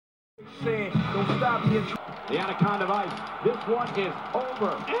saying, don't stop me. The Anaconda of Ice. This one is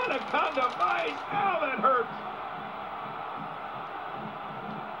over. Anaconda of Ice. Ow, that hurts.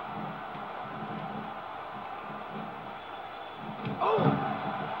 Oh!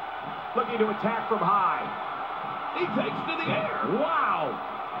 Looking to attack from high. He takes to the air. Wow!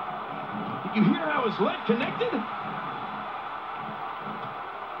 Did you hear how his leg connected?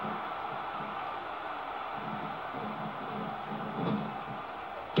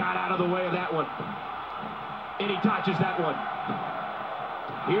 Got out of the way of that one. And he dodges that one.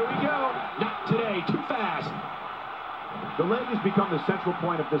 Here we go. Not today. Too fast. The leg has become the central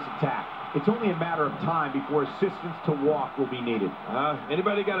point of this attack. It's only a matter of time before assistance to walk will be needed.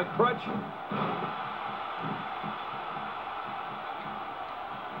 Anybody got a crutch?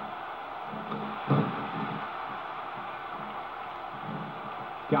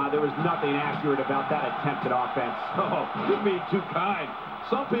 God, there was nothing accurate about that attempted offense. Oh, you're being too kind.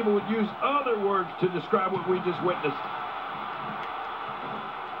 Some people would use other words to describe what we just witnessed.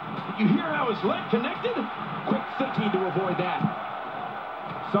 Did you hear how his leg connected? Quick thinking to avoid that.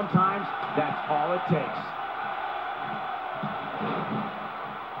 Sometimes that's all it takes.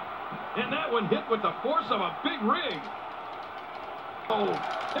 And that one hit with the force of a big rig. Oh,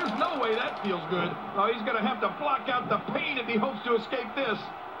 there's no way that feels good. Oh, he's going to have to block out the pain if he hopes to escape this.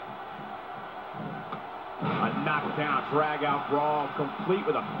 A knockdown, drag-out brawl, complete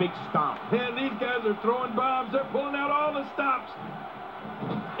with a big stomp. And these guys are throwing bombs. They're pulling out all the stops.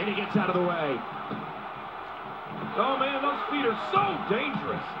 And he gets out of the way. Oh, man, those feet are so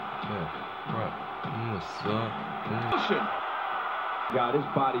dangerous. God, his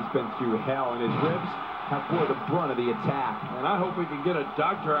body's been through hell, and his ribs have bore the brunt of the attack. And I hope we can get a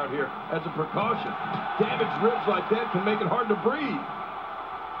doctor out here as a precaution. Damaged ribs like that can make it hard to breathe.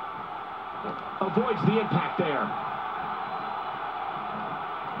 Avoids the impact there.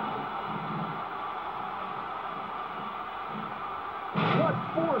 What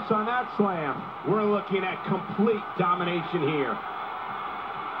force on that slam. We're looking at complete domination here.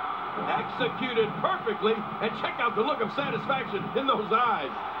 Executed perfectly, and check out the look of satisfaction in those eyes.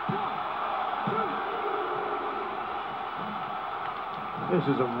 This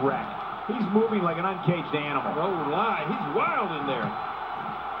is a wreck. He's moving like an uncaged animal. No lie, he's wild in there.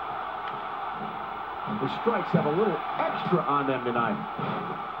 The strikes have a little extra on them tonight.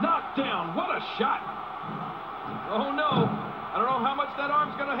 Knocked down, what a shot. Oh no, I don't know how much that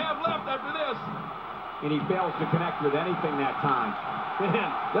arm's going to have left after this. And he fails to connect with anything that time. Man,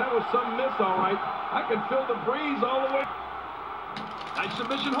 that was some miss, all right. I can feel the breeze all the way. Nice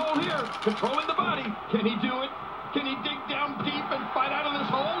submission hold here, controlling the body. Can he do it? Can he dig down deep and fight out of this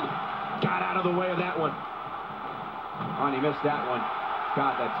hold? Got out of the way of that one. Oh, and he missed that one.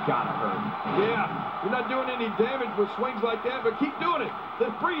 God, that's gotta hurt. Yeah, you're not doing any damage with swings like that, but keep doing it.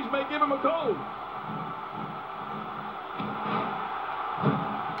 This breeze may give him a cold.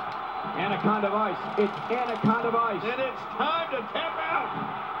 Anaconda of Ice. It's Anaconda of Ice. And it's time to tap out.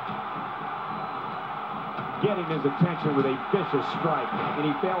 Getting his attention with a vicious strike, and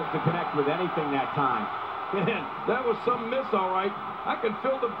he fails to connect with anything that time. Man, that was some miss, all right. I can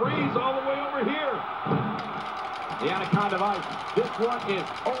feel the breeze all the way over here. The Anaconda of Ice. This one is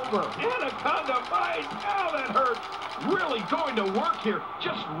over. Anaconda of Ice. Ow, that hurts. Really going to work here.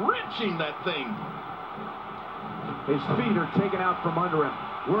 Just wrenching that thing. His feet are taken out from under him.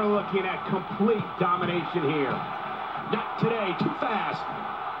 We're looking at complete domination here. Not today. Too fast.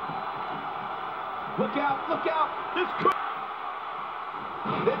 Look out. Look out. This could...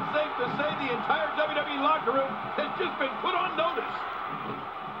 It's safe to say the entire WWE locker room has just been put on notice.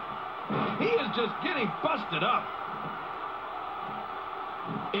 He is just getting busted up.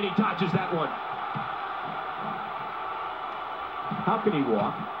 And he dodges that one. How can he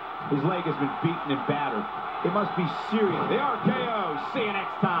walk? His leg has been beaten and battered. It must be serious. The RKO. See you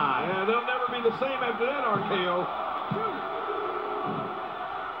next time. Yeah, they'll never be the same after that RKO.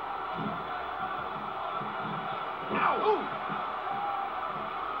 Ow!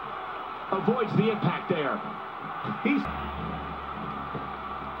 Avoids the impact there. He's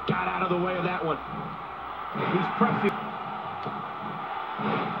got out of the way of that one. He's pressing.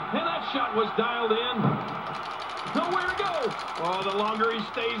 And that shot was dialed in. Nowhere to go. Oh, the longer he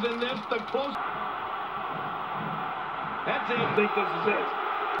stays in this, the closer. That's it. I think this is it.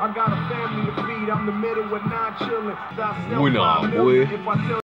 I got a family to feed. I'm the middle with 9 children. Winner, boy.